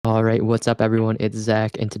All right, what's up, everyone? It's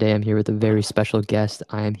Zach, and today I'm here with a very special guest.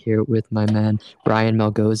 I am here with my man, Bryan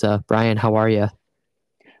Melgoza. Bryan, how are you?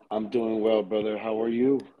 I'm doing well, brother. How are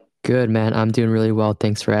you? Good, man. I'm doing really well.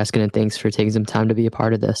 Thanks for asking, and thanks for taking some time to be a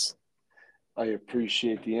part of this. I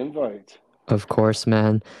appreciate the invite. Of course,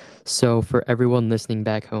 man. So for everyone listening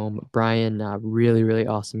back home, Bryan, really, really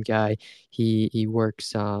awesome guy. He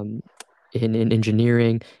works in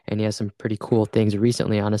engineering, and he has some pretty cool things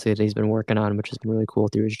recently, honestly, that he's been working on, which has been really cool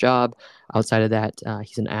through his job. Outside of that,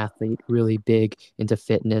 he's an athlete, really big into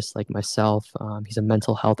fitness, like myself. He's a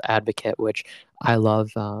mental health advocate, which I love.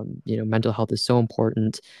 Mental health is so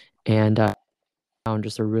important, and found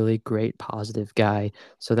just a really great positive guy.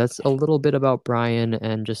 So that's a little bit about Bryan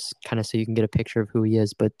and just kind of so you can get a picture of who he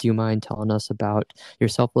is. But do you mind telling us about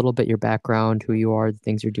yourself a little bit, your background, who you are, the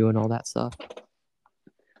things you're doing, all that stuff?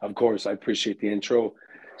 Of course, I appreciate the intro.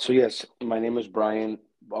 So yes, my name is Brian,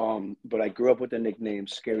 but I grew up with the nickname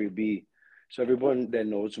Scary B. So everyone that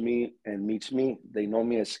knows me and meets me, they know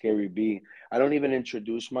me as Scary B. I don't even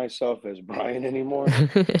introduce myself as Brian anymore,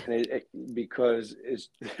 and because it's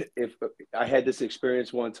if I had this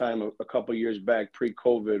experience one time a couple years back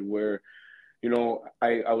pre-COVID where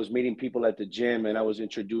I was meeting people at the gym and I was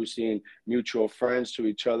introducing mutual friends to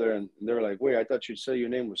each other, and they were like, "Wait, I thought you'd say your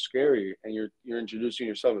name was Scary, and you're introducing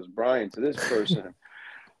yourself as Brian to this person."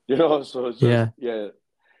 So it's just Yeah. yeah.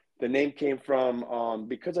 The name came from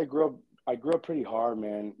because I grew up pretty hard,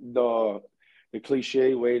 man. The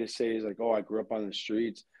cliche way to say is like, "Oh, I grew up on the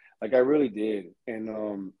streets." Like I really did,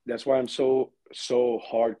 and that's why I'm so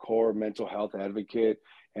hardcore mental health advocate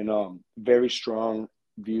and very strong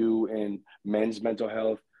view in men's mental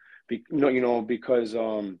health. Because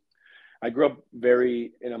I grew up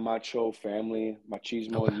very in a macho family,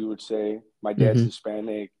 machismo, Okay. as you would say. My dad's Hmm.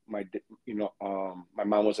 Hispanic. My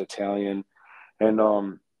mom was Italian, and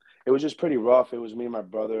it was just pretty rough. It was me and my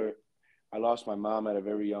brother. I lost my mom at a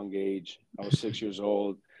very young age. I was 6 years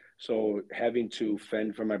old. So having to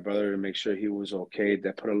fend for my brother to make sure he was okay,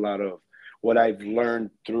 that put a lot of what I've learned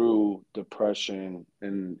through depression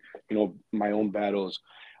and my own battles.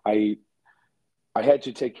 I I had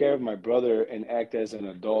to take care of my brother and act as an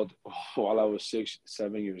adult while I was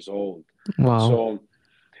 7 years old. Wow. So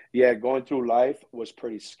yeah, going through life was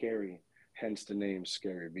pretty scary, hence the name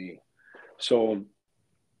Scary B. So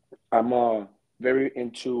I'm very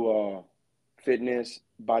into fitness,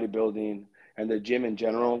 bodybuilding, and the gym in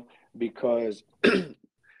general because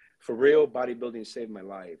for real, bodybuilding saved my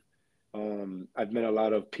life. I've met a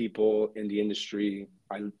lot of people in the industry,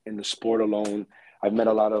 in the sport alone. I've met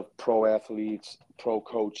a lot of pro athletes, pro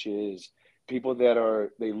coaches, people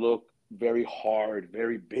they look very hard,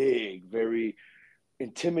 very big, very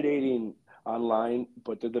intimidating online,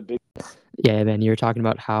 but they're the big. Yeah, man, you're talking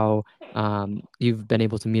about how you've been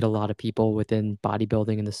able to meet a lot of people within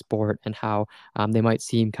bodybuilding and the sport, and how they might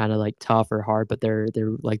seem kind of like tough or hard, but they're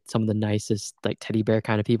like some of the nicest like teddy bear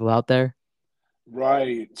kind of people out there.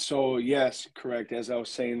 Right. So yes, correct. As I was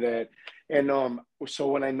saying that, and so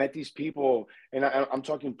when I met these people, and I'm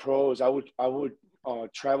talking pros, I would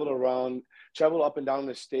travel around, travel up and down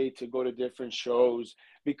the state to go to different shows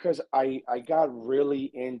because I got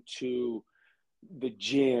really into the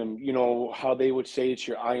gym. How they would say it's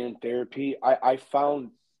your iron therapy. I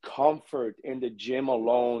found comfort in the gym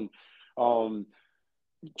alone. Um,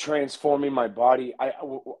 Transforming my body. I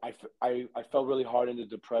felt really hard into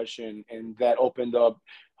depression, and that opened up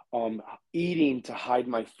um eating to hide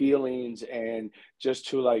my feelings and just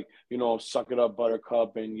to like suck it up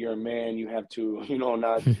buttercup, and you're a man, you have to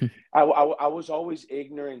not. I was always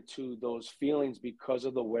ignorant to those feelings because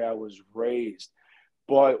of the way I was raised.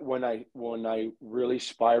 But when I really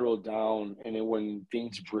spiraled down, and when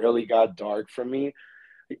things really got dark for me,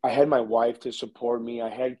 I had my wife to support me. I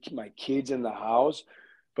had my kids in the house,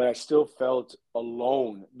 but I still felt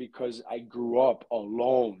alone because I grew up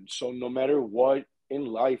alone. So no matter what in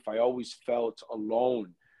life, I always felt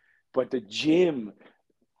alone. But the gym,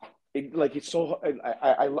 it's so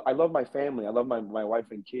I love my family. I love my wife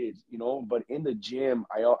and kids, But in the gym,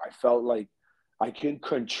 I felt like I can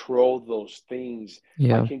control those things. I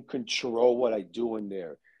Yeah, can control what I do in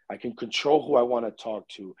there. I can control who I want to talk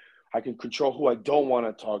to. I can control who I don't want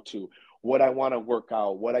to talk to. What I want to work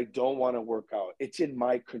out, what I don't want to work out. It's in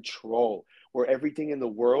my control. Where everything in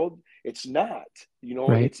the world, it's not.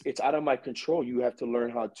 right. It's out of my control. You have to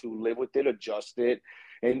learn how to live with it, adjust it,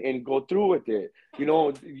 and go through with it.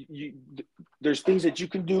 There's things that you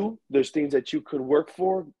can do. There's things that you could work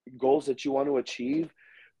for, goals that you want to achieve,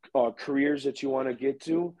 careers that you want to get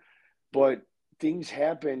to, but things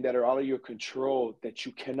happen that are out of your control that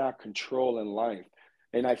you cannot control in life.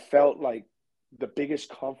 And I felt like the biggest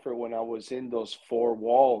comfort when I was in those four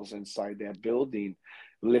walls inside that building,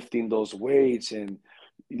 lifting those weights and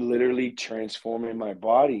literally transforming my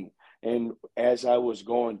body. And as I was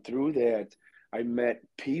going through that, I met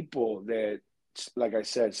people that, like I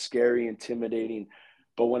said, scary, intimidating.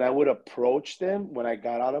 But when I would approach them, when I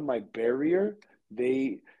got out of my barrier,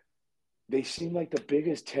 they they seemed like the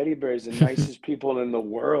biggest teddy bears, the nicest people in the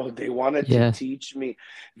world. They wanted to Yeah. teach me.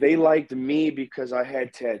 They liked me because I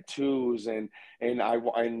had tattoos, and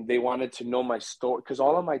they wanted to know my story because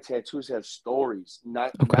all of my tattoos have stories.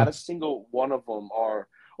 Not Okay. a single one of them are,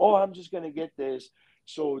 oh, I'm just gonna get this.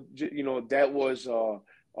 So that was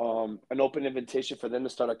an open invitation for them to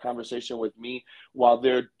start a conversation with me while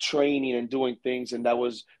they're training and doing things, and that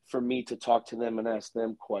was for me to talk to them and ask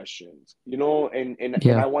them questions, and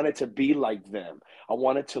Yeah. I wanted to be like them. I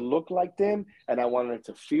wanted to look like them, and I wanted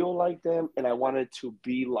to feel like them, and I wanted to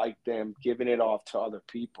be like them, giving it off to other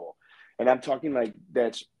people. And I'm talking like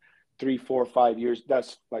that's 3, 4, 5 years.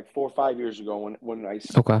 That's like 4 or 5 years ago when I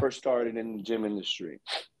Okay. first started in the gym industry,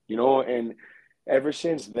 and ever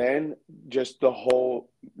since then, just the whole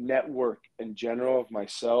network in general of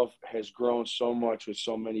myself has grown so much with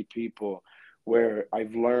so many people where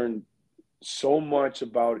I've learned so much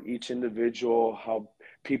about each individual, how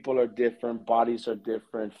people are different, bodies are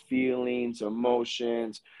different, feelings,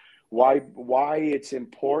 emotions, why it's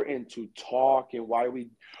important to talk, and why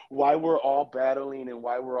we're all battling, and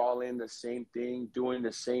why we're all in the same thing, doing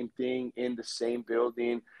the same thing in the same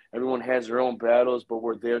building. Everyone has their own battles, but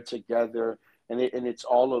we're there together, and it's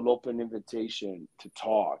all an open invitation to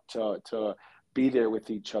talk, to be there with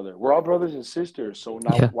each other. We're all brothers and sisters, so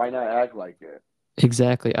now Yeah. why not act like it?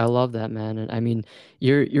 Exactly. I love that, man. And I mean,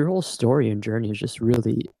 your whole story and journey is just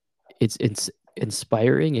really it's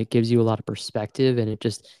inspiring. It gives you a lot of perspective and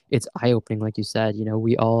it's eye-opening, like you said.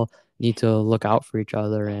 We all need to look out for each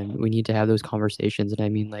other and we need to have those conversations. And I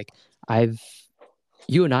mean, like I've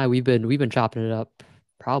you and I we've been chopping it up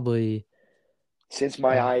probably Since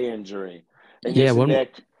my uh eye injury. And yeah, isn't when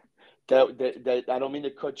that I don't mean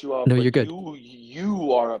to cut you off, no, but you're good.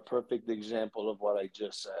 you are a perfect example of what I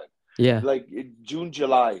just said. Yeah. Like in June,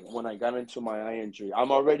 July, when I got into my eye injury,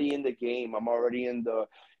 I'm already in the game. I'm already in the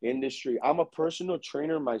industry. I'm a personal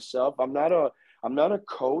trainer myself. I'm not a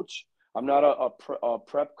coach. I'm not a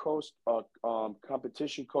prep coach,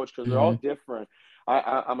 competition coach, because they're all Hmm. different.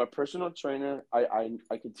 I'm a personal trainer. I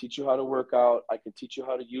can teach you how to work out. I can teach you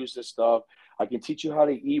how to use this stuff. I can teach you how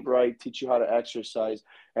to eat right, teach you how to exercise,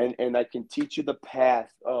 and I can teach you the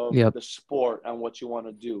path of Yep. the sport and what you want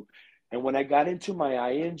to do. And when I got into my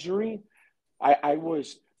eye injury, I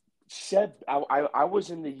was set. I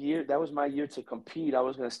was in the year that was my year to compete. I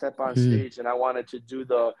was going to step on Mm. stage, and I wanted to do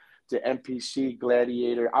the NPC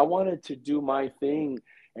Gladiator. I wanted to do my thing,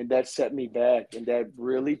 and that set me back, and that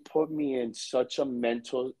really put me in such a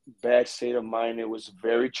mental bad state of mind. It was a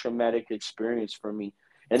very traumatic experience for me,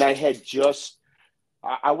 and I had just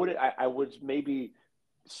I was maybe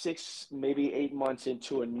 6, maybe 8 months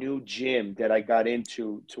into a new gym that I got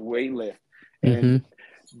into to weightlift, and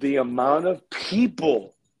Hmm. the amount of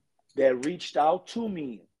people that reached out to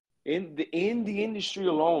me in the industry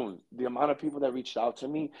alone, the amount of people that reached out to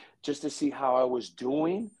me just to see how I was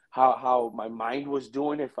doing, how my mind was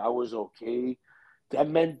doing, if I was okay, that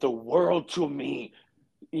meant the world to me.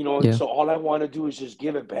 Yeah. So all I want to do is just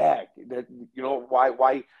give it back. That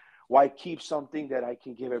why keep something that I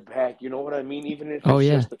can give it back? You know what I mean? Even if Oh it's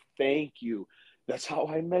yeah. just a thank you. That's how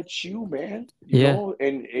I met you, man. Yeah.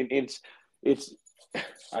 And it's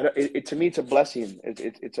to me it's a blessing.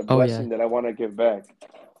 It's a Oh yeah. blessing that I want to give back.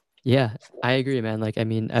 Yeah, I agree, man. Like, I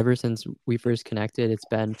mean, ever since we first connected, it's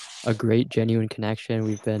been a great, genuine connection.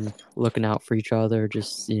 We've been looking out for each other,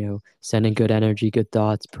 just, sending good energy, good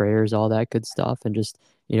thoughts, prayers, all that good stuff, and just,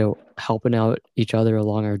 helping out each other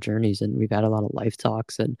along our journeys. And we've had a lot of life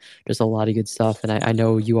talks and just a lot of good stuff. And I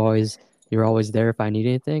know you're always there if I need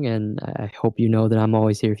anything, and I hope you know that I'm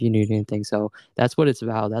always here if you need anything. So that's what it's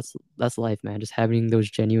about. That's life, man. Just having those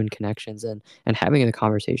genuine connections and having the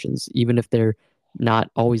conversations, even if they're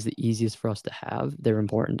not always the easiest for us to have. They're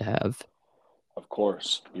important to have. Of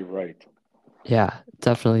course, you're right. Yeah,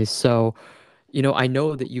 definitely. So, I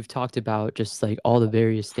know that you've talked about just like all the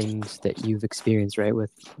various things that you've experienced, right?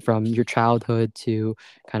 With from your childhood to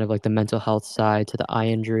kind of like the mental health side to the eye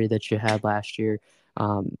injury that you had last year.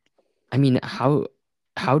 Um, I mean, how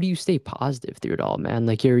do you stay positive through it all, man?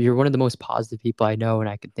 Like you're one of the most positive people I know and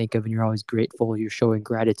I can think of, and you're always grateful, you're showing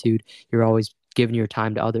gratitude, you're always giving your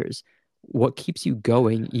time to others. What keeps you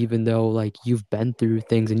going even though like you've been through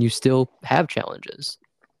things and you still have challenges?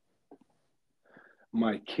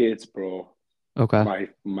 My kids, bro. Okay.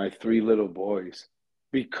 My three little boys.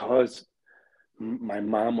 Because my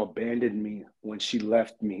mom abandoned me when she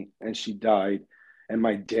left me and she died. And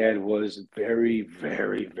my dad was very,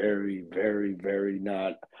 very, very, very, very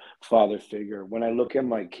not father figure. When I look at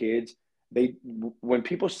my kids, they when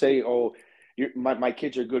people say, "Oh, my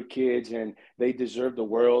kids are good kids and they deserve the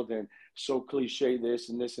world," and so cliche this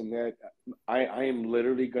and this and that, I am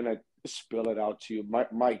literally gonna spill it out to you.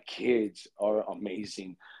 My kids are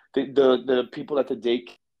amazing. The people at the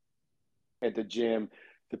daycare, at the gym.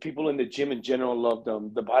 The people in the gym in general love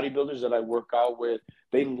them. The bodybuilders that I work out with,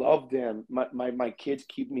 they love them. My kids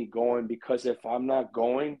keep me going because if I'm not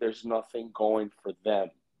going, there's nothing going for them.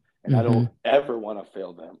 And I Mm-hmm. don't ever want to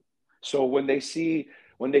fail them. So when they see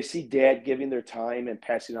dad giving their time and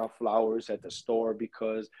passing out flowers at the store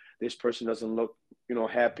because this person doesn't look,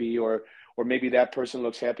 happy, or maybe that person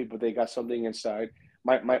looks happy but they got something inside,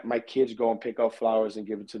 my kids go and pick out flowers and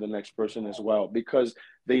give it to the next person as well because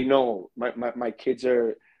they know my kids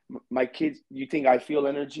are my kids. You think I feel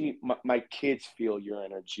energy? My kids feel your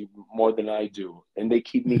energy more than I do, and they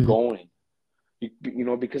keep me Mm-hmm. going.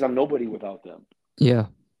 Because I'm nobody without them. Yeah.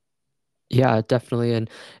 Yeah, definitely. And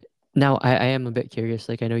now I am a bit curious.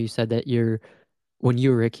 Like I know you said that when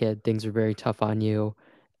you were a kid, things were very tough on you,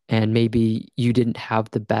 and maybe you didn't have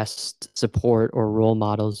the best support or role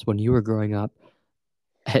models when you were growing up.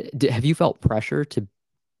 Have you felt pressure to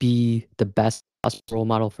be the best possible role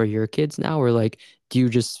model for your kids now, or like do you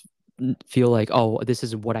just feel like, oh, this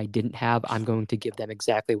is what I didn't have, I'm going to give them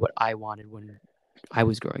exactly what I wanted when I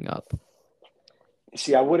was growing up?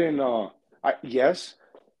 See, I wouldn't. Yes,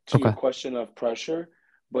 to your Okay. question of pressure,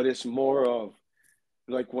 but it's more of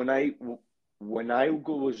like when I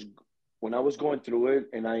was when I was going through it,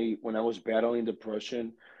 and I when I was battling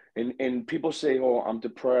depression, and people say, "Oh, I'm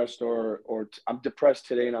depressed," or "I'm depressed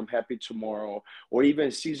today and I'm happy tomorrow," or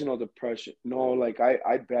even seasonal depression. No, like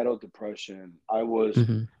I battled depression.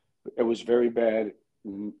 Hmm. It was very bad.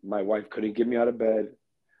 My wife couldn't get me out of bed.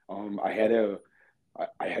 I had to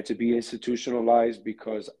I had to be institutionalized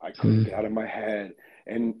because I couldn't get out of my head,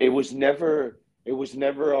 and it was never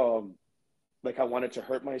like I wanted to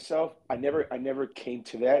hurt myself. I never came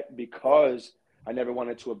to that because I never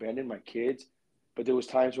wanted to abandon my kids. But there was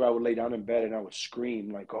times where I would lay down in bed and I would scream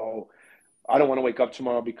like, "Oh, I don't want to wake up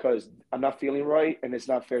tomorrow because I'm not feeling right and it's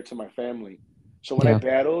not fair to my family." So when I Yeah.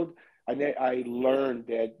 battled, I learned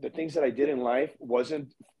that the things that I did in life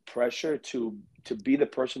wasn't pressure to be the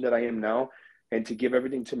person that I am now and to give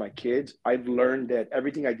everything to my kids. I've learned that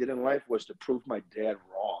everything I did in life was to prove my dad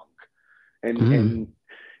wrong, and Mm. and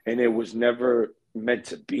and it was never meant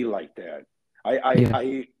to be like that. I I Yeah.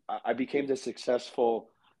 I I became the successful.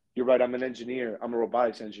 You're right. I'm an engineer. I'm a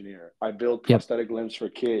robotics engineer. I build Yep. prosthetic limbs for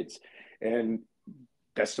kids, and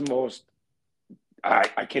that's the most.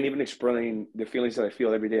 I can't even explain the feelings that I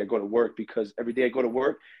feel every day I go to work because every day I go to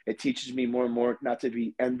work, it teaches me more and more not to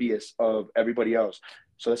be envious of everybody else.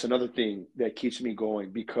 So that's another thing that keeps me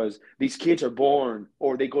going because these kids are born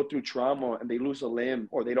or they go through trauma and they lose a limb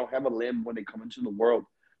or they don't have a limb when they come into the world,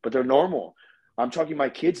 but they're normal. I'm talking my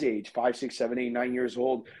kids' age, 5, 6, 7, 8, 9 years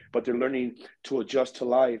old, but they're learning to adjust to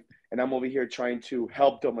life. And I'm over here trying to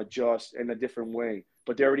help them adjust in a different way,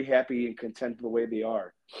 but they're already happy and content the way they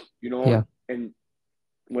are, Yeah. and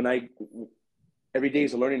when I every day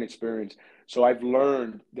is a learning experience. So I've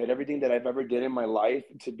learned that everything that I've ever did in my life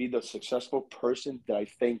to be the successful person that I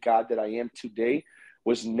thank God that I am today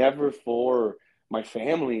was never for my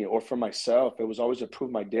family or for myself. It was always to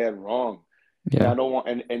prove my dad wrong. And Yeah. I don't want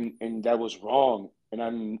and that was wrong. And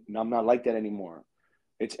I'm not like that anymore.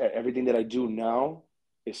 It's everything that I do now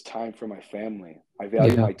is time for my family. I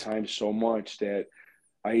value Yeah. my time so much that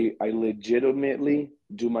I legitimately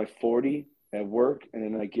do my 40 at work and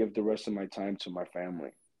then I give the rest of my time to my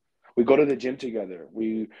family. We go to the gym together.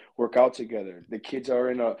 We work out together. The kids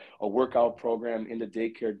are in a workout program in the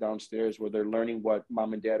daycare downstairs where they're learning what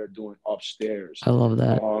mom and dad are doing upstairs. I love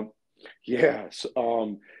that. Um, yes.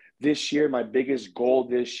 This year, my biggest goal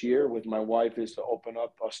this year with my wife is to open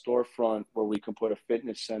up a storefront where we can put a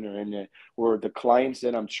fitness center in it, where the clients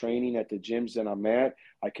that I'm training at the gyms that I'm at,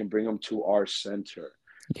 I can bring them to our center,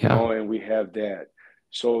 Yeah. and we have that.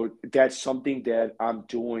 So that's something that I'm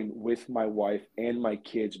doing with my wife and my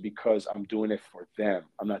kids because I'm doing it for them.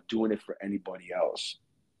 I'm not doing it for anybody else.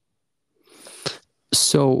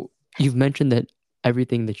 So you've mentioned that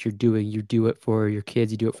everything that you're doing, you do it for your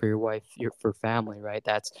kids, you do it for your wife, your for family, right?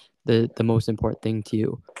 That's the most important thing to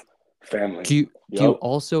you. Family. Do you Yep.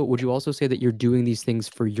 also would you also say that you're doing these things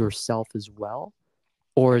for yourself as well?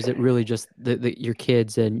 Or is it really just your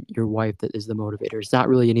kids and your wife that is the motivator? It's not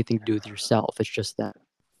really anything to do with yourself. It's just that.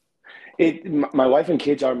 My wife and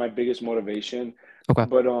kids are my biggest motivation, Okay.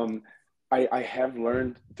 but I have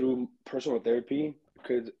learned through personal therapy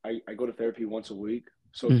because I go to therapy once a week.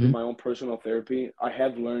 So through Hmm. my own personal therapy, I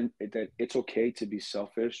have learned that it's okay to be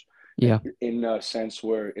selfish Yeah. in a sense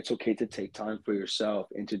where it's okay to take time for yourself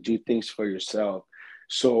and to do things for yourself.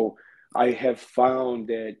 So I have found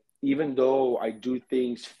that even though I do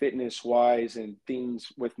things fitness wise and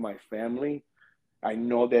things with my family, I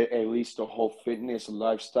know that at least the whole fitness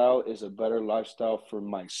lifestyle is a better lifestyle for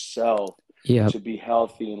myself Yeah. to be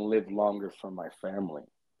healthy and live longer for my family.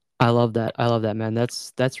 I love that. I love that, man.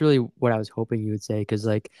 That's really what I was hoping you would say. Because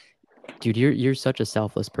like, dude, you're such a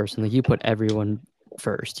selfless person. Like you put everyone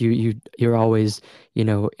first. You're always,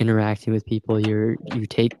 interacting with people. You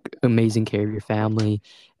take amazing care of your family.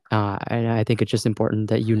 And I think it's just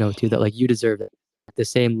important that you know too that like you deserve that. The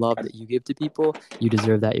same love that you give to people, you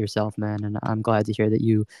deserve that yourself, man. And I'm glad to hear that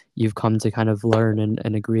you've come to kind of learn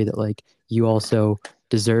and agree that like you also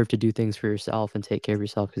deserve to do things for yourself and take care of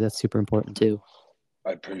yourself because that's super important too.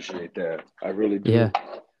 I appreciate that. I really do. Yeah.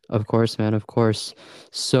 Of course, man, of course.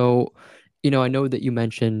 So, I know that you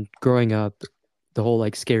mentioned growing up, the whole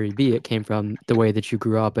like scary bee, it came from the way that you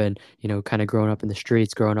grew up and, kind of growing up in the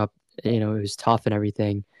streets, growing up, it was tough and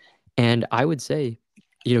everything. And I would say,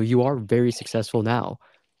 you are very successful now.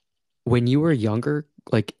 When you were younger,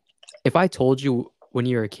 like if I told you when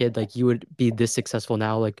you were a kid, like you would be this successful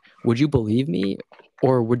now, like would you believe me?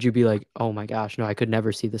 Or would you be like, oh my gosh, no, I could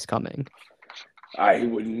never see this coming? I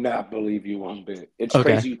would not believe you one bit. It's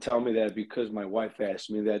Okay. crazy you tell me that because my wife asked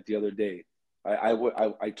me that the other day.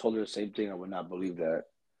 I told her the same thing. I would not believe that.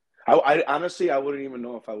 I honestly I wouldn't even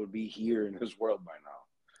know if I would be here in this world by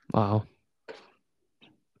now. Wow.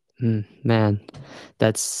 Man,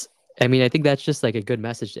 that's, I mean, I think that's just like a good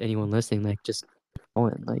message to anyone listening. Like, just keep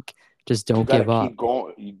going, like, just You don't gotta give up. keep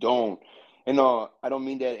going. You don't, and I don't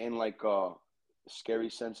mean that in like a scary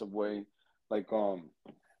sense of way. Like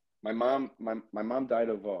my mom died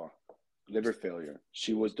of liver failure.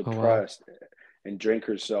 She was Oh, wow. depressed and drank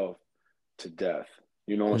herself to death.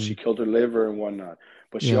 You know, Mm, she killed her liver and whatnot.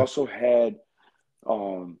 But she yeah. also had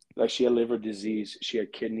like she had liver disease. She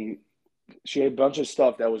had kidney. She had a bunch of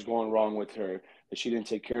stuff that was going wrong with her that she didn't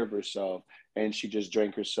take care of herself, and she just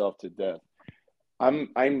drank herself to death.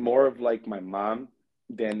 I'm more of like my mom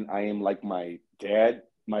than I am like my dad.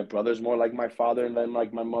 My brother's more like my father than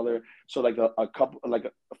like my mother. So like a couple like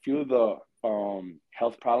a few of the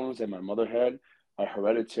health problems that my mother had are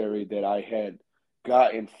hereditary that I had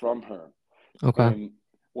gotten from her. Okay. And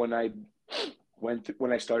when I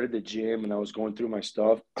when I started the gym and I was going through my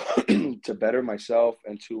stuff to better myself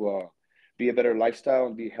and to be a better lifestyle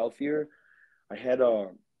and be healthier, I had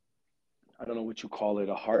a I don't know what you call it,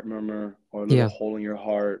 a heart murmur or a little Yeah. hole in your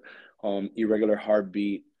heart, irregular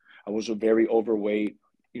heartbeat. I was very overweight.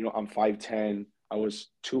 You know, I'm 5'10". I was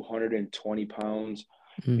 220 pounds.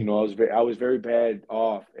 You Mm, know, I was very bad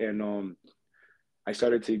off, and I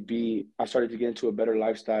started to get into a better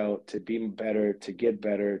lifestyle, to be better, to get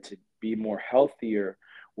better, to be more healthier.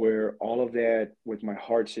 Where all of that with my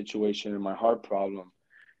heart situation and my heart problem,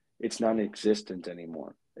 it's non-existent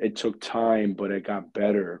anymore. It took time, but it got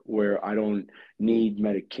better where I don't need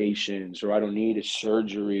medications or I don't need a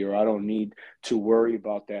surgery or I don't need to worry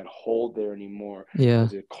about that hole there anymore yeah.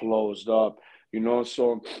 because it closed up, you know.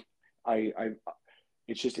 So I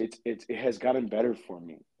it's just it has gotten better for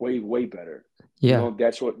me, way better. You Yeah. know,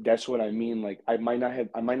 that's what I mean. Like I might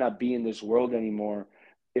not be in this world anymore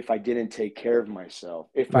if I didn't take care of myself.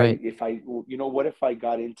 Right. If I you know, what if I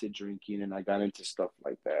got into drinking and I got into stuff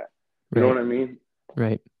like that? You know Right. what I mean?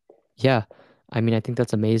 Right. Yeah. I mean, I think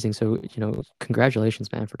that's amazing. So, congratulations,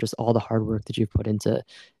 man, for just all the hard work that you've put into,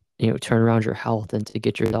 turn around your health and to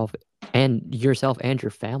get yourself and your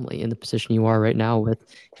family in the position you are right now with,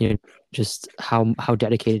 just how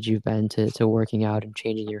dedicated you've been to working out and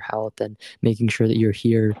changing your health and making sure that you're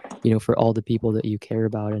here, for all the people that you care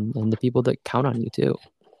about and the people that count on you too.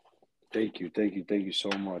 Thank you so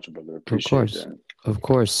much, brother. Of Appreciate course. that. Of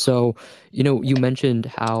course. So, you mentioned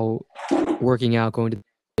how working out, going to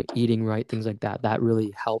eating right, things like that, that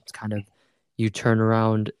really helped kind of you turn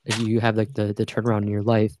around, you have like the turnaround in your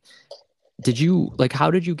life. Did you like how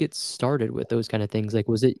did you get started with those kind of things? Like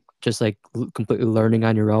was it just like completely learning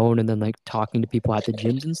on your own and then like talking to people at the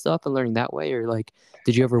gyms and stuff and learning that way? Or like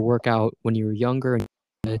did you ever work out when you were younger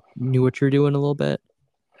and knew what you're doing a little bit?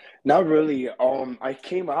 Not really. I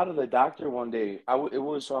came out of the doctor one day. It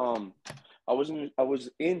was I was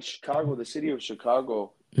in Chicago, the city of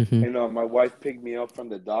Chicago, Hmm. and my wife picked me up from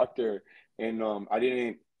the doctor, and I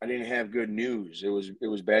didn't have good news. It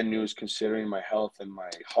was bad news considering my health and my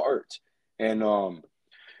heart. And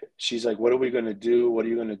she's like, "What are we gonna do? What are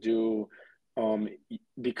you gonna do?" um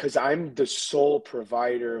because I'm the sole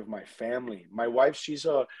provider of my family. My wife, she's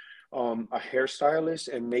a hairstylist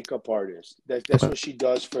and makeup artist. That's Okay. what she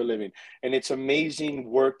does for a living. And it's amazing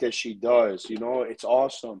work that she does, it's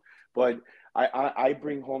awesome. But I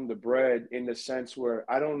bring home the bread in the sense where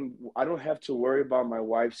I don't have to worry about my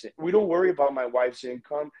wife's we don't worry about my wife's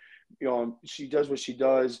income. She does what she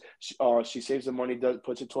does. She saves the money, does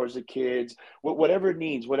puts it towards the kids, whatever it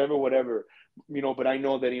needs, whatever. But I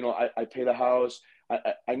know that I pay the house.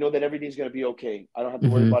 I know that everything's gonna be okay. I don't have to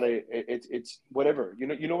worry Hmm. about it. It's whatever.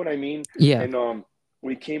 You know what I mean. Yeah. And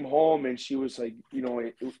we came home and she was like,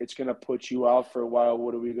 it's gonna put you out for a while.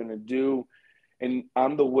 What are we gonna do? And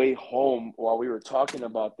on the way home, while we were talking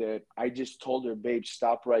about that, I just told her, babe,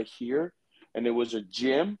 stop right here. And it was a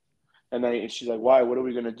gym. And she's like, why? What are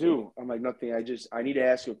we gonna do? I'm like, nothing. I need to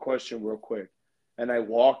ask you a question real quick. And I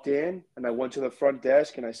walked in and I went to the front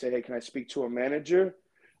desk and I said, hey, can I speak to a manager?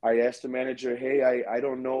 I asked the manager, hey, I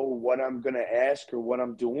don't know what I'm gonna ask or what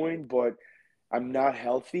I'm doing, but I'm not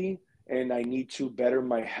healthy and I need to better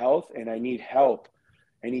my health and I need help.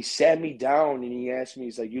 And he sat me down and he asked me,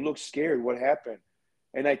 he's like, you look scared. What happened?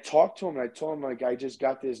 And I talked to him and I told him, like, I just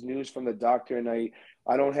got this news from the doctor and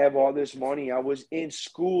I don't have all this money. I was in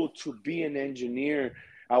school to be an engineer.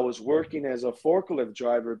 I was working as a forklift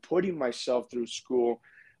driver, putting myself through school.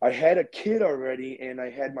 I had a kid already and I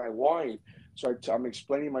had my wife. So I'm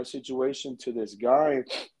explaining my situation to this guy,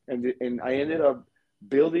 and I ended up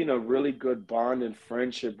building a really good bond and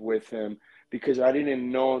friendship with him because I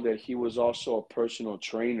didn't know that he was also a personal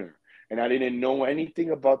trainer, and I didn't know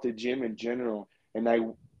anything about the gym in general. And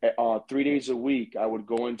 3 days a week I would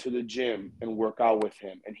go into the gym and work out with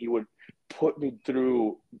him, and he would put me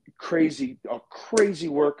through a crazy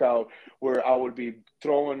workout where I would be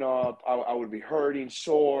throwing up, I would be hurting,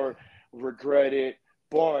 sore, regret it,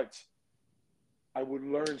 but I would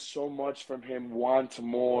learn so much from him, want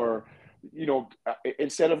more.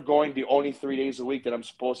 Instead of going the only 3 days a week that I'm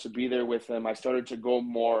supposed to be there with him, I started to go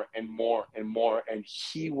more and more and more. And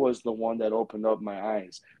he was the one that opened up my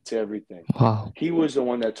eyes to everything. Wow. He was the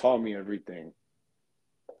one that taught me everything.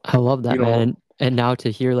 I love You that, man. know, And now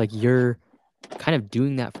to hear like you're kind of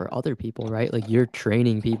doing that for other people, right? Like you're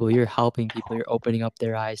training people, you're helping people, you're opening up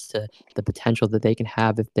their eyes to the potential that they can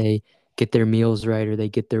have if they get their meals right or they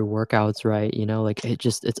get their workouts right, like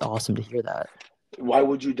it's awesome to hear that. why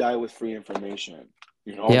would you die with free information?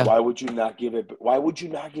 Yeah. Why would you not give it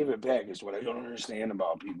back is what I don't understand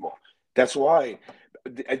about people. That's why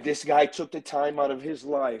this guy took the time out of his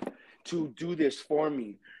life to do this for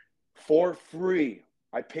me for free.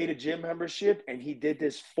 I paid a gym membership and he did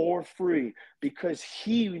this for free because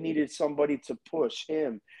he needed somebody to push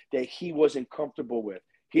him that he wasn't comfortable with.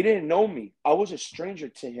 He didn't know me. I was a stranger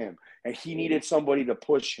to him and he needed somebody to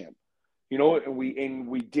push him. And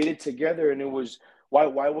we did it together, and it was, why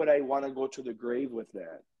would I want to go to the grave with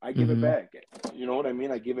that? I give it Hmm. back. You know what I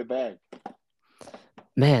mean? I give it back.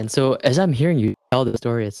 Man, so as I'm hearing you tell the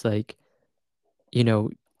story, it's like, you know,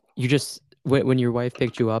 you just when your wife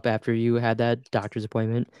picked you up after you had that doctor's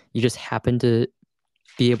appointment, you just happened to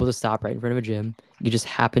be able to stop right in front of a gym. You just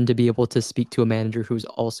happen to be able to speak to a manager who's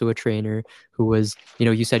also a trainer, who was,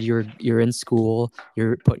 you said you're in school,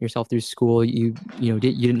 you're putting yourself through school. You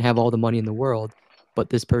didn't have all the money in the world, but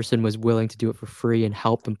this person was willing to do it for free and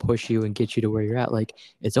help and push you and get you to where you're at. Like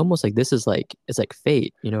it's almost like this is like it's like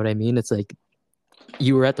fate. You know what I mean? It's like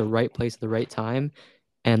you were at the right place at the right time,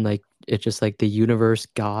 and like it's just like the universe,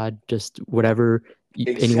 God, just whatever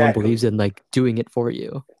anyone believes Exactly. in, like doing it for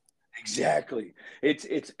you. Exactly. It's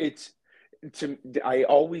to I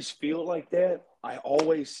always feel like that. I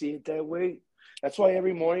always see it that way. That's why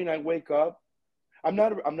every morning I wake up. I'm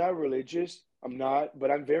not religious. I'm not, but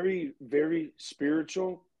I'm very very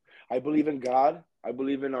spiritual. I believe in God. I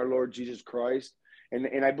believe in our Lord Jesus Christ.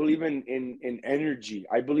 And I believe in energy.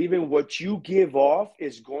 I believe in what you give off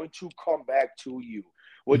is going to come back to you.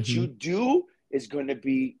 What Hmm. you do is going to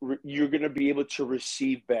be you're going to be able to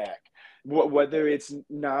receive back. Whether it's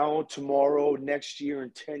now, tomorrow, next year,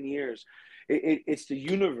 in 10 years, it's the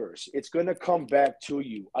universe. It's going to come back to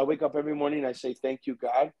you. I wake up every morning and I say, thank you,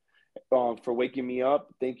 God, for waking me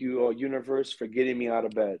up. Thank you, universe, for getting me out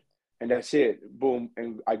of bed. And that's it. Boom.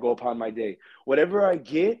 And I go upon my day. Whatever I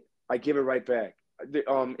get, I give it right back.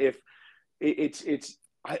 If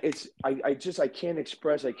I can't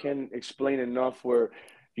express, I can't explain enough where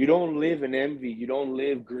you don't live in envy, you don't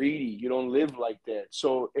live greedy, you don't live like that.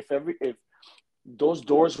 So if those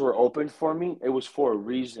doors were open for me, it was for a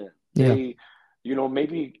reason. Yeah.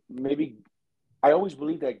 Maybe I always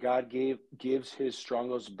believe that God gives his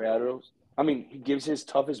strongest battles. I mean, he gives his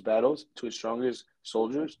toughest battles to his strongest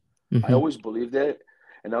soldiers. I Hmm. always believe that.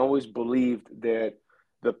 And I always believed that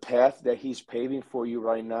the path that he's paving for you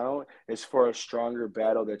right now is for a stronger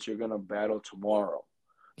battle that you're going to battle tomorrow.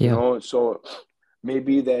 You Yeah. know, so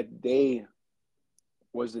maybe that day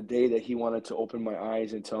was the day that he wanted to open my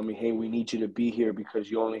eyes and tell me, hey, we need you to be here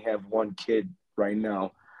because you only have one kid right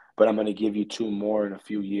now, but I'm going to give you two more in a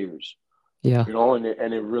few years. Yeah. You know, and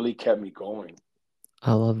it really kept me going.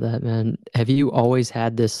 I love that, man. Have you always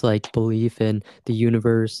had this like belief in the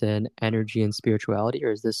universe and energy and spirituality,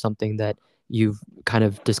 or is this something that you've kind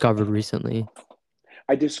of discovered recently?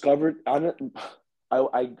 I discovered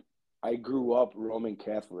I I grew up Roman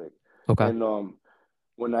Catholic, Okay. and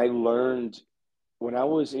when I learned when I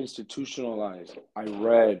was institutionalized, I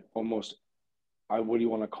read almost I what do you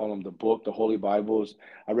want to call them? The book, the Holy Bibles.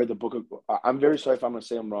 I read the book of. I'm very sorry if I'm going to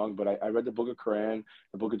say I'm wrong, but I read the book of Quran,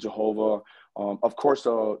 the book of Jehovah, of course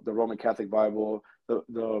the Roman Catholic Bible,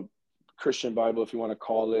 the Christian Bible, if you want to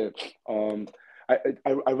call it.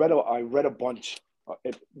 I read a bunch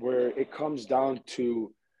where it comes down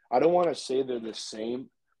to. I don't want to say they're the same,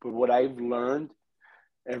 but what I've learned,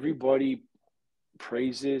 everybody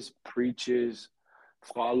praises, preaches,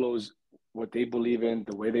 follows what they believe in,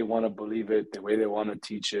 the way they want to believe it, the way they want to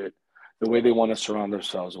teach it, the way they want to surround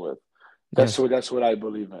themselves with. Yeah. That's what I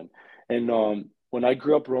believe in. And when I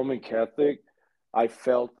grew up Roman Catholic, I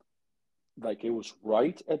felt like it was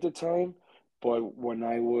right at the time, but when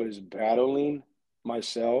I was battling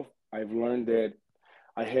myself, I've learned that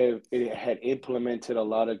I have it had implemented a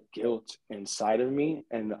lot of guilt inside of me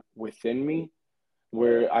and within me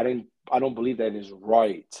where I don't believe that is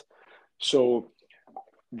right. So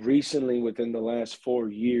recently, within the last 4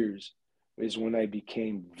 years, is when I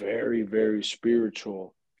became very, very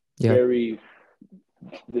spiritual, Yeah. very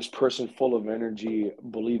this person full of energy,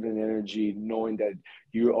 believe in energy, knowing that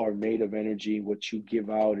you are made of energy. What you give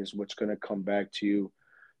out is what's going to come back to you.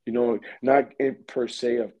 You know, not in per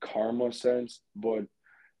se of karma sense, but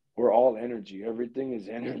we're all energy. Everything is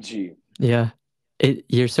energy. Yeah.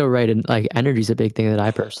 You're so right. And like energy is a big thing that I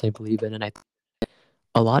personally believe in. And I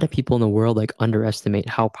a lot of people in the world like underestimate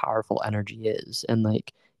how powerful energy is, and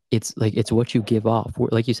like it's what you give off.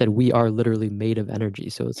 Like you said, we are literally made of energy,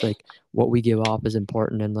 so it's like what we give off is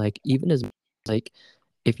important. And like even as like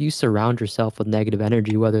if you surround yourself with negative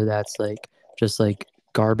energy, whether that's like just like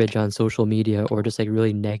garbage on social media or just like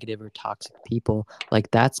really negative or toxic people,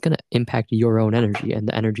 like that's going to impact your own energy and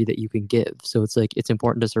the energy that you can give. So it's like it's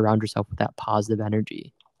important to surround yourself with that positive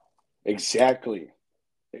energy. Exactly.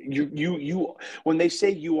 You when they say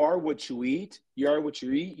you are what you eat, you are what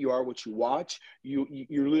you eat, you are what you watch, you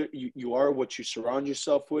are what you surround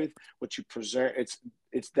yourself with, what you present.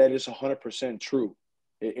 It's that is 100% true.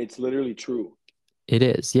 It's literally true. It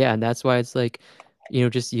is, yeah, and that's why it's like,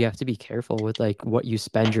 just you have to be careful with like what you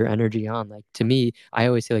spend your energy on. Like to me, I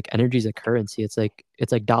always say like energy is a currency. It's like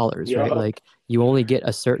dollars, right? Yeah, Like you only get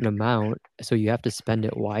a certain amount, so you have to spend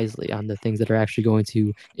it wisely on the things that are actually going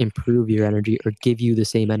to improve your energy or give you the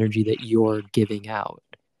same energy that you're giving out.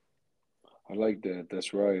 I like that.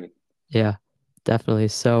 That's right. Yeah, definitely.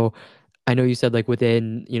 So I know you said like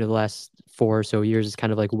within, the last 4 or so years is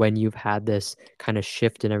kind of like when you've had this kind of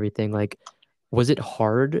shift and everything. Like, was it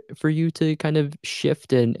hard for you to kind of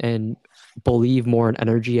shift and believe more in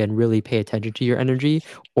energy and really pay attention to your energy,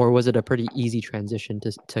 or was it a pretty easy transition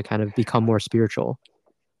to kind of become more spiritual?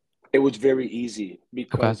 It was very easy Okay.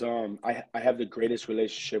 because I have the greatest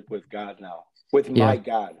relationship with God now. With my Yeah.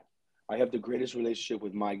 God. I have the greatest relationship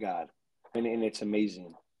with my God. And it's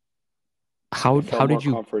amazing. How It felt how more did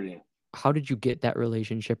you comforting. how did you get that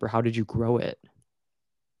relationship, or how did you grow it?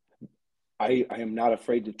 I am not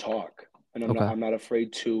afraid to talk. And Okay. I'm not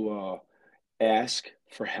afraid to ask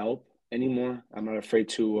for help anymore. I'm not afraid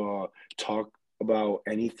to talk about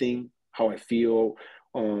anything, how I feel,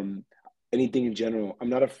 um, anything in general. I'm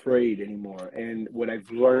not afraid anymore. And what I've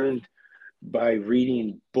learned by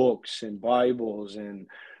reading books and Bibles and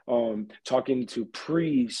talking to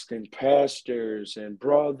priests and pastors and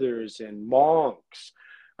brothers and monks,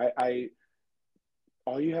 I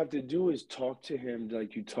all you have to do is talk to him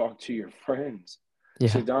like you talk to your friends. Yeah.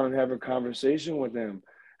 Sit down and have a conversation with them.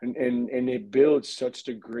 And it builds such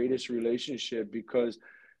the greatest relationship because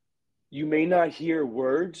you may not hear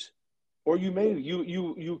words, or you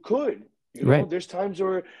could. You know, Right. there's times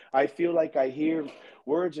where I feel like I hear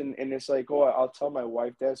words and it's like, oh, I'll tell my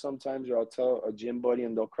wife that sometimes, or I'll tell a gym buddy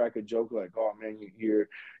and they'll crack a joke like, oh man, you're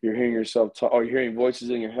hearing yourself talk, or you're hearing voices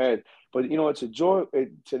in your head. But you know, it's a joy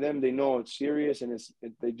to them. They know it's serious, and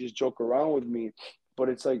they just joke around with me. But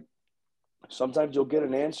it's like sometimes you'll get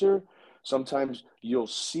an answer, sometimes you'll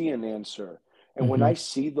see an answer. And when Mm-hmm. I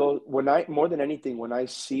see those, when I more than anything, when I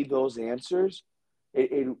see those answers,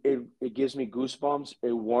 it gives me goosebumps.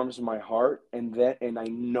 It warms my heart, and I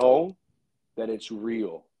know that it's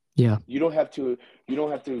real. Yeah. You don't have to you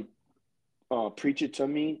don't have to preach it to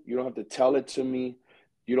me. You don't have to tell it to me.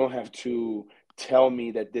 You don't have to tell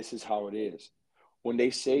me that this is how it is. When they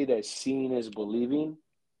say that seeing is believing,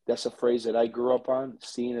 that's a phrase that I grew up on.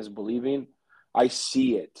 Seeing is believing. I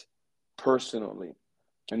see it personally,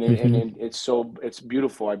 Hmm. it's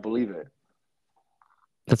beautiful. I believe it.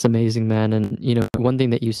 That's amazing, man. And one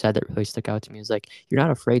thing that you said that really stuck out to me is like you're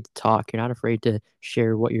not afraid to talk. You're not afraid to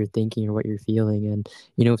share what you're thinking or what you're feeling. And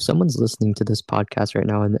if someone's listening to this podcast right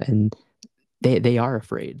now and they are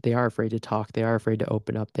afraid, they are afraid to talk, they are afraid to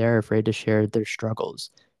open up, they are afraid to share their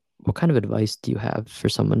struggles. What kind of advice do you have for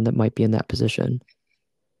someone that might be in that position?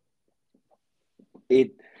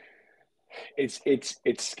 It it's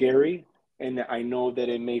scary, and I know that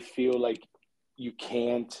it may feel like you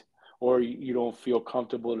can't or you don't feel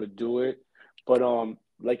comfortable to do it. But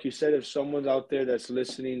like you said, if someone's out there that's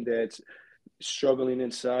listening that's struggling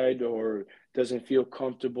inside or doesn't feel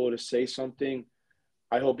comfortable to say something,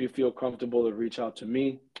 I hope you feel comfortable to reach out to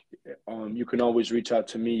me. You can always reach out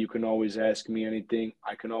to me. You can always ask me anything.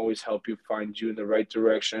 I can always help you find you in the right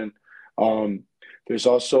direction. Um, there's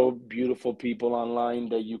also beautiful people online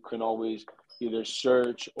that you can always either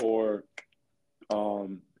search or,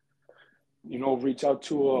 um, reach out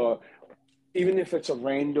to even if it's a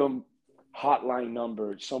random hotline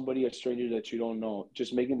number, somebody, a stranger that you don't know,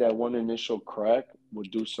 just making that one initial crack will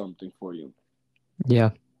do something for you. Yeah,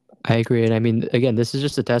 I agree. And I mean, again, this is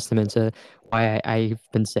just a testament to why I've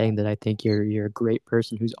been saying that I think you're a great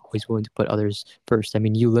person who's always willing to put others first. I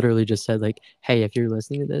mean, you literally just said like, "Hey, if you're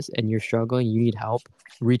listening to this and you're struggling, you need help,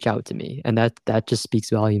 reach out to me." And that just speaks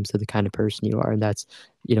volumes to the kind of person you are. And that's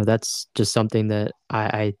just something that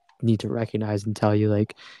I need to recognize and tell you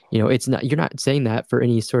like, it's not you're not saying that for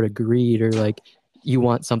any sort of greed or like you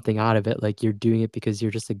want something out of it. Like you're doing it because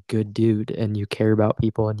you're just a good dude and you care about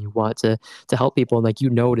people and you want to help people and like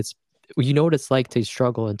what it's like to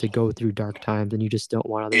struggle and to go through dark times and you just don't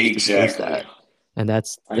want others to face Exactly. that. And I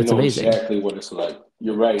that's know amazing. exactly what it's like.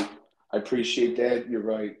 You're right. I appreciate that. You're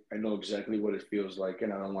right. I know exactly what it feels like,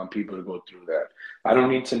 and I don't want people to go through that. I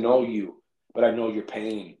don't need to know you, but I know your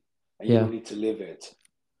pain, and you Yeah. don't need to live it.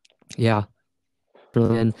 Yeah.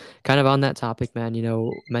 And kind of on that topic, man,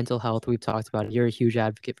 mental health, we've talked about it. You're a huge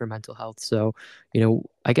advocate for mental health. So,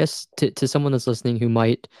 I guess to someone that's listening who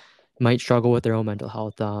might struggle with their own mental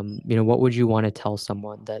health, what would you want to tell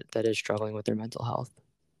someone that is struggling with their mental health?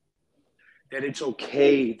 That it's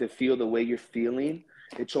okay to feel the way you're feeling.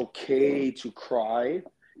 It's okay to cry.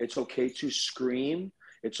 It's okay to scream.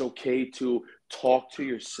 It's okay to talk to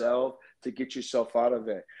yourself to get yourself out of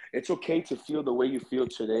it. It's okay to feel the way you feel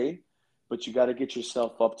today, but you got to get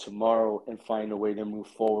yourself up tomorrow and find a way to move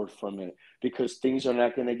forward from it because things are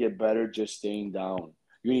not going to get better just staying down.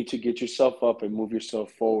 You need to get yourself up and move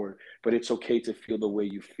yourself forward, but it's okay to feel the way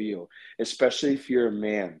you feel, especially if you're a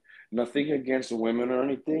man. Nothing against women or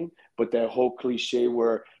anything, but that whole cliche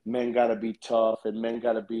where men gotta be tough and men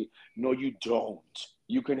gotta be, no, you don't.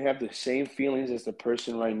 You can have the same feelings as the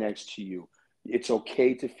person right next to you. It's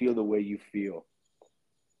okay to feel the way you feel.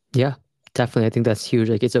 Yeah, definitely. I think that's huge.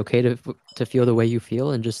 Like it's okay to feel the way you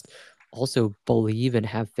feel and just also believe and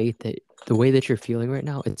have faith that the way that you're feeling right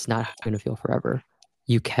now, it's not going to feel forever.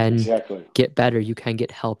 You can Exactly. get better, you can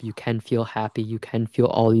get help, you can feel happy, you can feel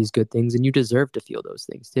all these good things and you deserve to feel those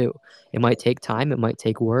things too. It might take time, it might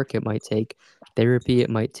take work, it might take therapy, it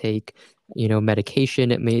might take,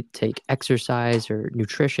 medication, it may take exercise or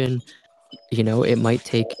nutrition, it might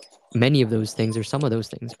take many of those things or some of those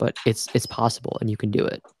things, but it's possible and you can do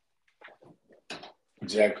it.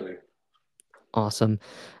 Exactly. Awesome.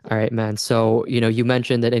 All right, man. So, you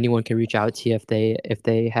mentioned that anyone can reach out to you if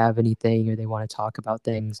they have anything or they want to talk about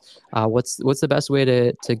things. What's the best way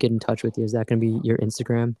to get in touch with you? Is that going to be your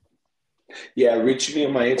Instagram? Yeah, reach me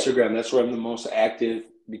on my Instagram. That's where I'm the most active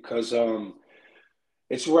because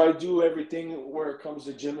it's where I do everything where it comes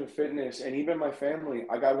to gym and fitness, and even my family.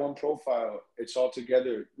 I got one profile. It's all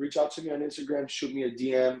together. Reach out to me on Instagram. Shoot me a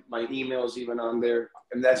DM. My email is even on there,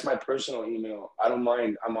 and that's my personal email. I don't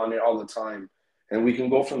mind. I'm on it all the time, and we can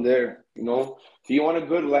go from there. If you want a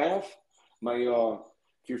good laugh, my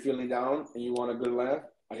if you're feeling down and you want a good laugh,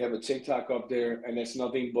 I have a TikTok up there, and it's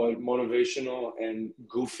nothing but motivational and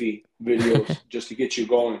goofy videos just to get you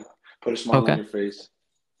going, put a smile on Okay. your face.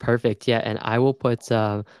 Perfect. Yeah, and I'll put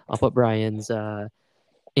Brian's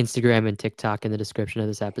Instagram and TikTok in the description of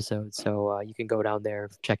this episode, so you can go down there,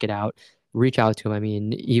 check it out, reach out to him. I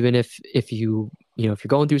mean, even if if you're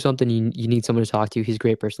going through something, you need someone to talk to, he's a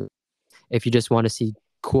great person. If you just want to see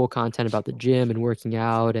cool content about the gym and working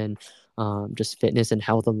out and just fitness and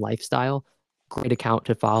health and lifestyle. Great account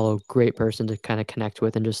to follow, great person to kind of connect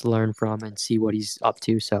with and just learn from and see what he's up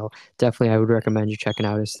to. So definitely, I would recommend you checking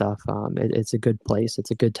out his stuff. It's a good place,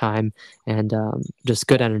 it's a good time, and just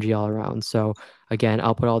good energy all around. So again,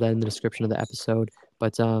 I'll put all that in the description of the episode.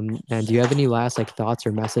 But man, do you have any last like thoughts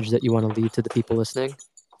or message that you want to leave to the people listening?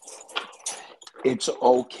 It's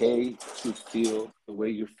okay to feel the way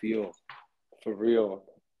you feel, for real.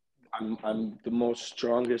 I'm the most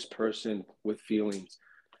strongest person with feelings.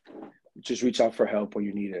 Just reach out for help when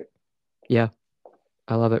you need it. Yeah,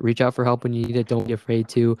 I love it. Reach out for help when you need it. Don't be afraid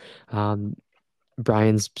to. Um,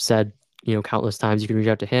 Bryan's said, countless times you can reach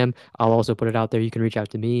out to him. I'll also put it out there. You can reach out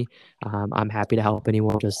to me. I'm happy to help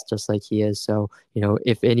anyone just like he is. So,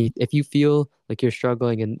 if you feel like you're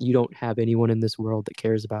struggling and you don't have anyone in this world that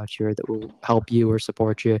cares about you or that will help you or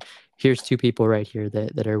support you, here's two people right here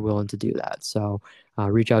that are willing to do that. So,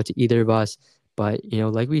 reach out to either of us. But,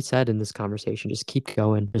 like we said in this conversation, just keep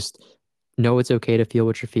going. Just know it's okay to feel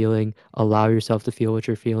what you're feeling. Allow yourself to feel what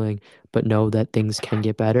you're feeling, but know that things can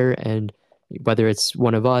get better. And whether it's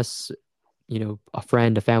one of us, a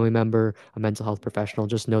friend, a family member, a mental health professional,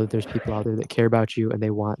 just know that there's people out there that care about you and they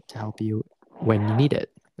want to help you when you need it.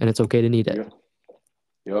 And it's okay to need it. Yep.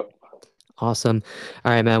 Yep. Awesome.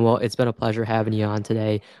 All right, man. Well, it's been a pleasure having you on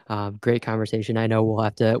today. Great conversation. I know we'll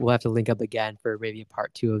have to link up again for maybe a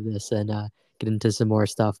part two of this and get into some more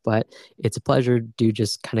stuff. But it's a pleasure to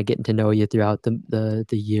just kind of getting to know you throughout the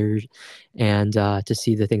years and to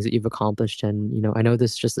see the things that you've accomplished. And I know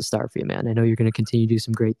this is just the start for you, man. I know you're going to continue to do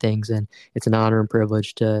some great things, and it's an honor and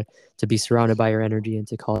privilege to be surrounded by your energy and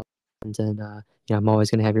to call it. And I'm always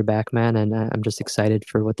going to have your back, man. And I'm just excited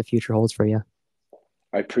for what the future holds for you.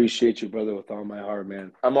 I appreciate you, brother, with all my heart,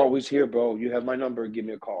 man. I'm always here, bro. You have my number. Give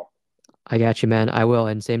me a call. I got you, man. I will.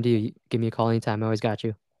 And same to you. Give me a call anytime. I always got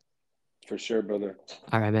you. For sure, brother.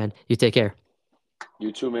 All right, man. You take care.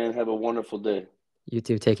 You too, man. Have a wonderful day. You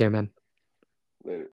too. Take care, man. Later.